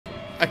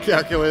I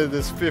calculated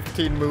this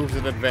 15 moves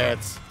in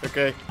advance,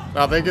 okay?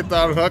 Now they get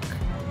the unhook,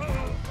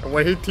 and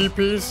when he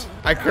TPs,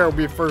 I kill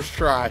me first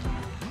try.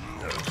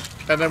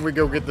 And then we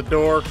go get the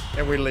door,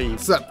 and we leave.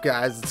 What's up,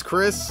 guys? It's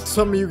Chris.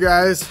 Some of you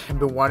guys have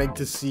been wanting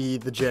to see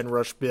the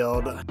genrush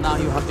build. Now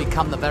you have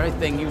become the very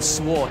thing you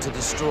swore to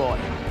destroy.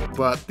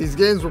 But these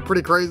games were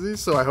pretty crazy,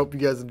 so I hope you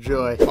guys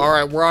enjoy.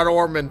 Alright, we're on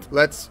Ormond.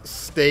 Let's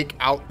stake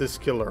out this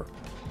killer.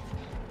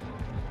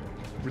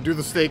 We do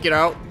the staking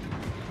out.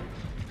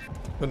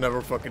 I'll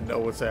never fucking know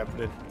what's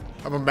happening.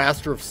 I'm a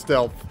master of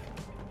stealth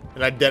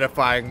and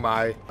identifying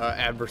my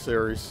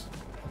adversaries.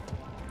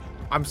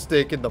 I'm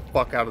staking the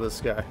fuck out of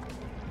this guy.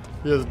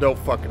 He has no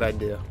fucking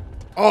idea.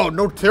 Oh,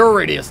 no terror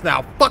radius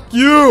now. Fuck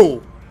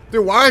you!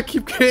 Dude, why do I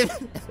keep getting...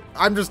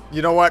 I'm just...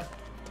 You know what?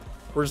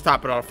 We're just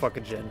hopping on a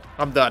fucking gen.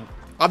 I'm done.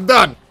 I'm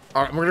done!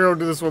 Alright, I'm gonna go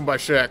do this one by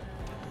Shaq.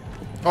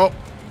 Oh,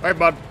 hey,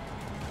 bud.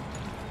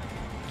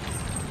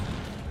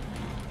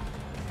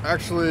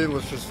 Actually,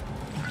 let's just...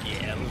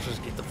 Yeah, let's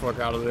just get the fuck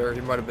out of there. He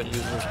might have been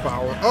using his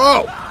power.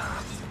 Oh!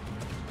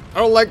 I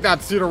don't like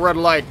not seeing a red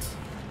light.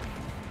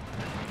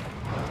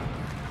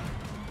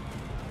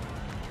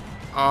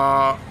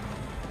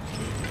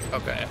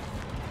 Okay.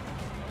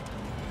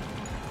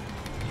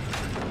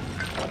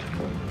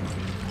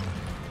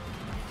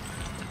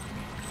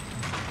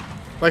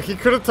 Like, he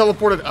could have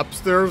teleported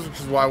upstairs, which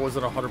is why I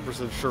wasn't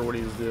 100% sure what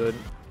he was doing.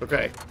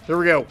 Okay, here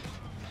we go.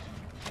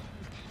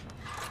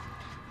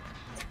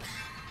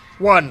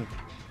 1.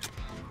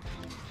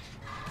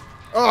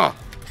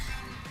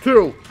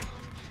 2.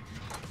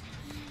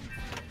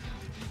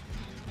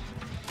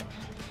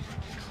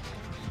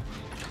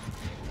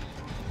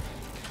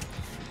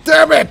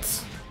 Damn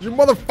it! You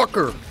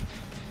motherfucker!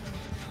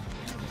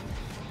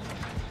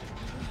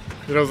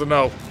 He doesn't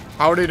know.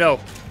 How would he know?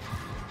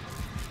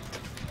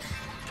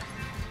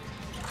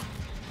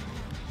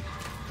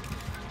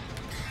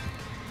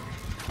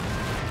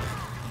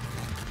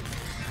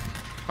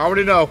 How would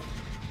he know?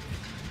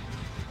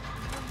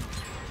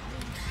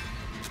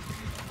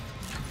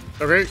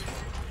 Okay.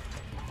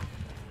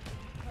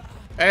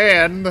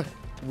 And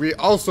we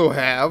also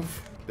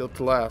have built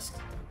to last.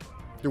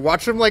 You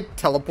watch him like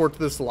teleport to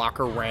this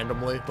locker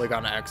randomly, like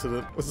on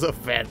accident. This is a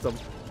phantom.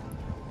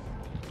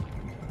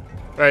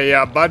 Hey,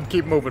 yeah, bud,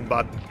 keep moving,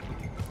 bud.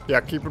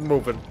 Yeah, keep it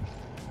moving.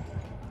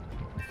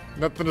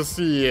 Nothing to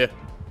see here.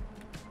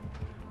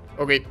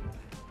 Okay.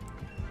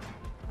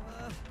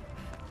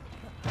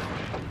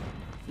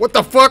 What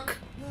the fuck?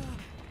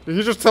 Did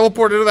he just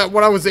teleport into that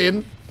when I was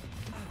in?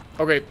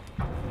 Okay.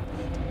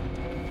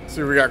 Let's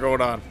see what we got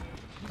going on.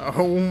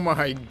 Oh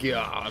my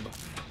god.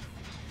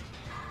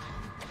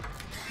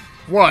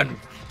 1.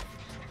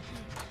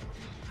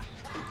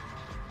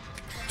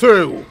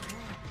 2.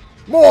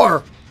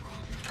 More.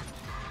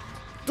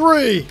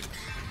 3.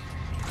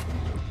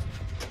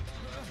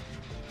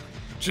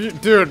 Gee,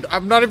 dude,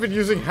 I'm not even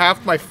using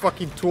half my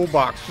fucking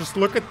toolbox. Just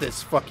look at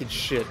this fucking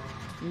shit.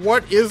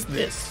 What is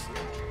this?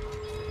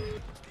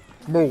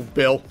 Move,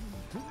 Bill.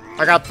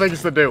 I got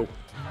things to do.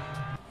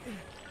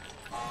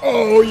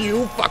 Oh,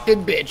 you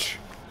fucking bitch.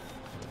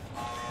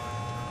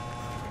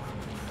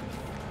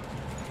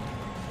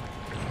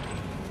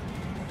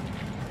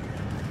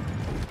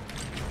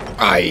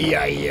 Ay,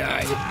 ay,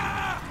 ay.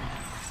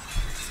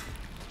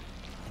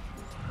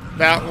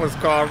 That was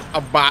called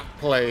a bot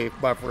play,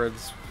 my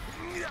friends.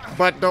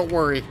 But don't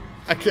worry.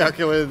 I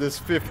calculated this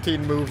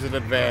 15 moves in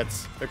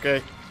advance,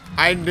 okay?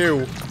 I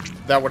knew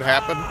that would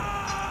happen.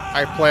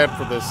 I planned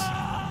for this.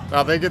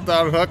 Now they get the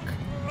unhook.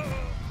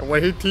 And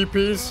when he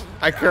TPs,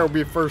 I kill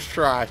me first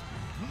try.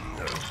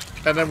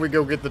 And then we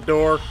go get the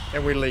door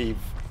and we leave.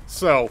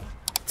 So,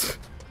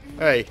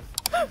 hey.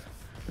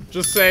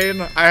 Just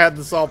saying, I had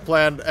this all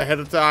planned ahead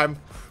of time.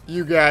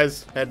 You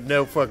guys had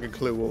no fucking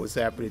clue what was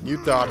happening. You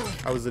thought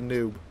I was a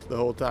noob the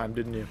whole time,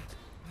 didn't you?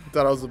 You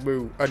thought I was a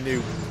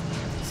noob.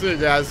 See you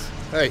guys.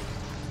 Hey,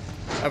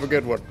 have a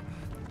good one.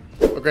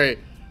 Okay,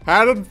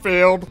 had and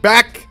failed.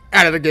 Back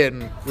at it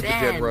again with the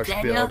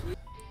genrush build.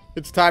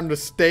 It's time to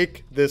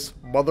stake this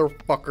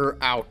motherfucker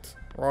out.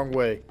 Wrong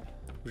way.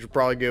 We should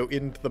probably go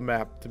into the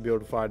map to be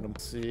able to find him.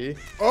 See?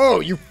 Oh,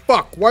 you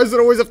fuck. Why does it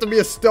always have to be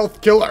a stealth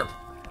killer?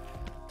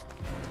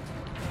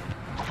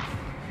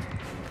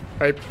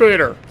 Hey,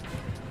 Peter.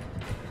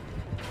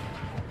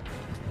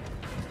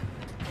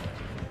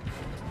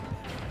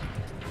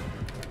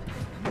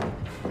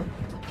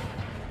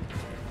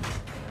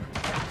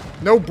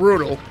 No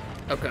brutal.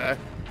 Okay.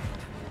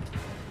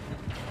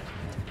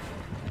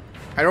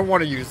 I don't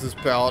want to use this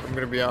pallet, I'm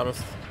going to be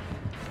honest.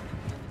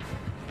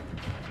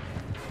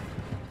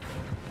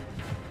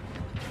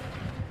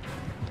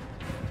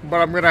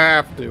 But I'm going to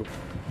have to.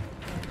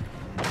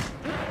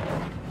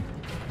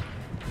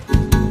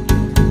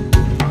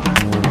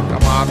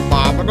 Come on,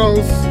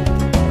 Dominoes.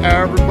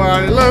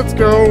 Everybody, let's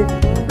go.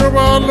 Come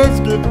on, let's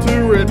get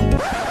to it.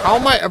 How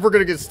am I ever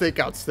going to get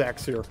stakeout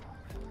stacks here?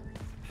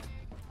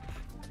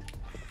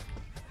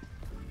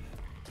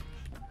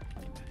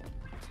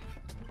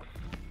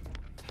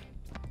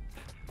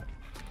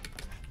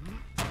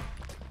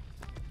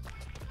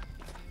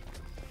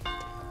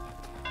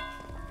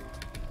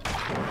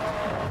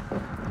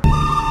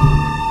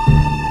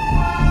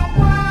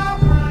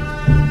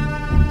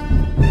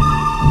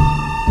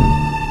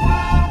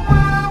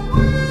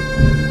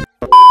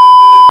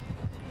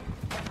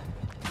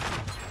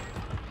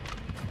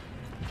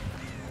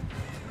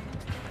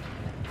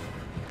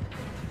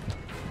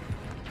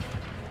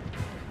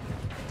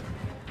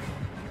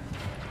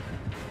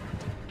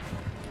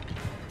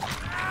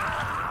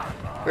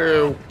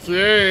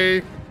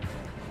 Okay.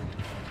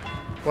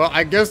 Well,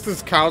 I guess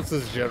this counts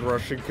as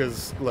genrushing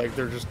because, like,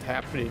 they're just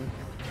happening.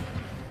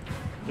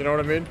 You know what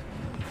I mean?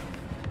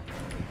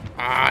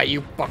 Ah,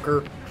 you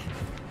fucker.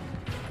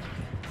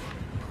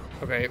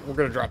 Okay, we're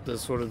gonna drop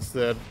this one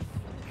instead.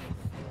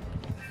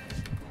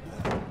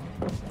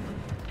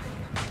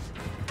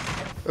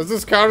 Does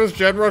this count as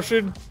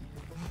genrushing?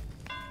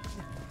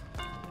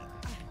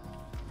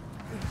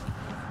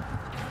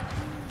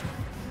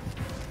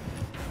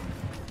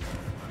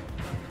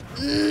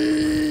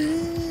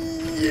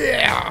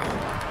 Yeah.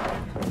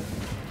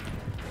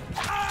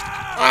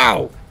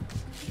 Ow.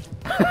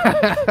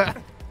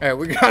 Hey,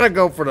 we gotta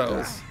go for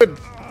those.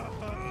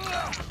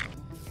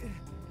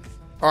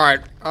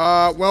 Alright,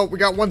 well, we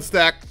got one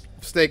stack.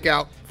 Stake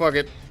out. Fuck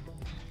it.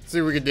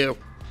 See what we can do.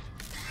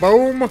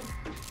 Boom.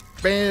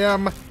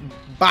 Bam.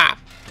 Bop.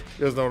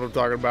 You guys know what I'm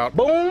talking about.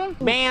 Boom,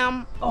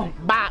 bam,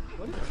 bop.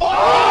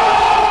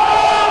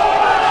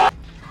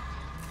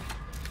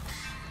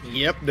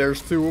 Yep,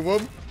 there's two of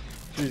them.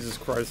 Jesus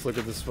Christ, look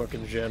at this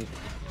fucking gen.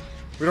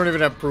 We don't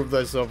even have prove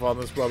thyself on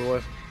this, by the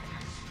way.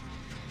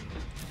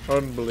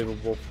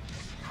 Unbelievable.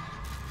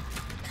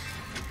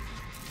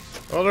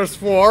 Oh, there's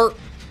four.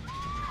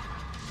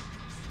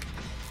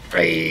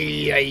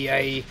 Ay, ay,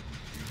 ay.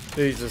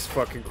 Jesus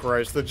fucking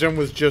Christ. The gen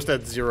was just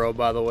at 0,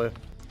 by the way.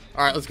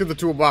 Alright, let's get the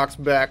toolbox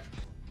back.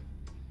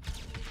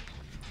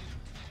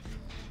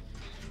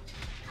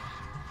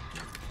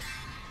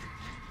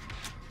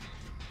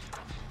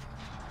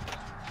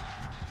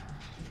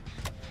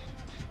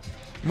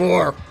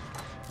 More.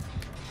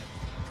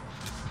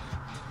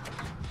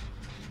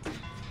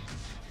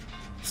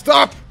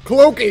 Stop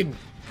cloaking.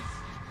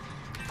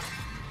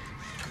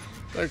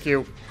 Thank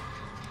you.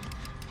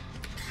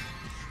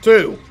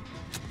 2.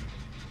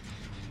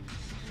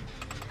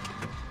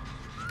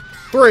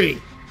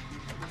 3.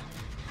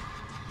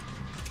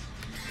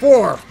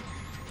 4.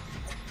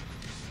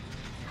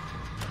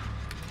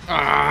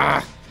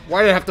 Ah,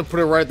 why did I have to put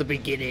it right at the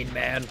beginning,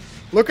 man?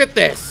 Look at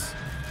this.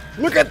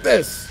 Look at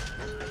this.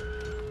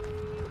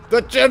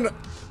 That gen,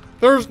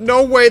 there's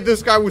no way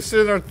this guy was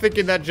sitting there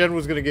thinking that gen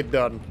was gonna get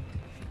done.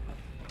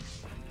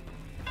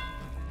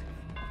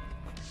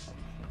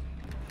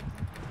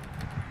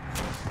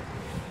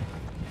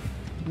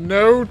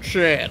 No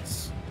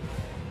chance.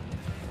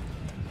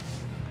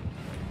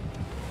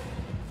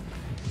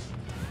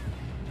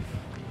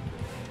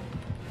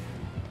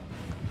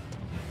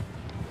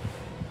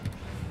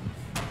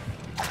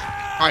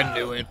 I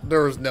knew it.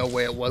 There was no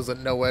way it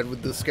wasn't no end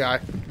with this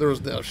guy. There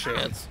was no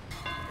chance.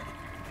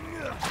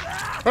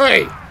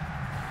 Hey!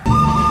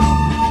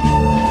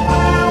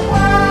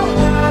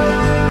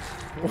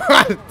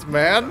 What,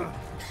 man?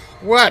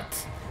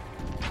 What?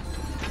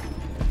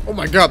 Oh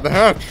my god, the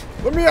hatch!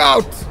 Let me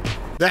out!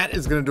 That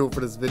is gonna do it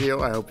for this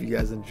video. I hope you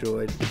guys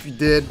enjoyed. If you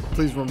did,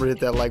 please remember to hit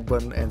that like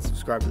button and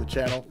subscribe to the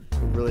channel.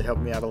 It would really help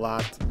me out a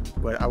lot.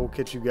 But I will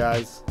catch you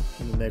guys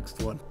in the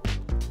next one.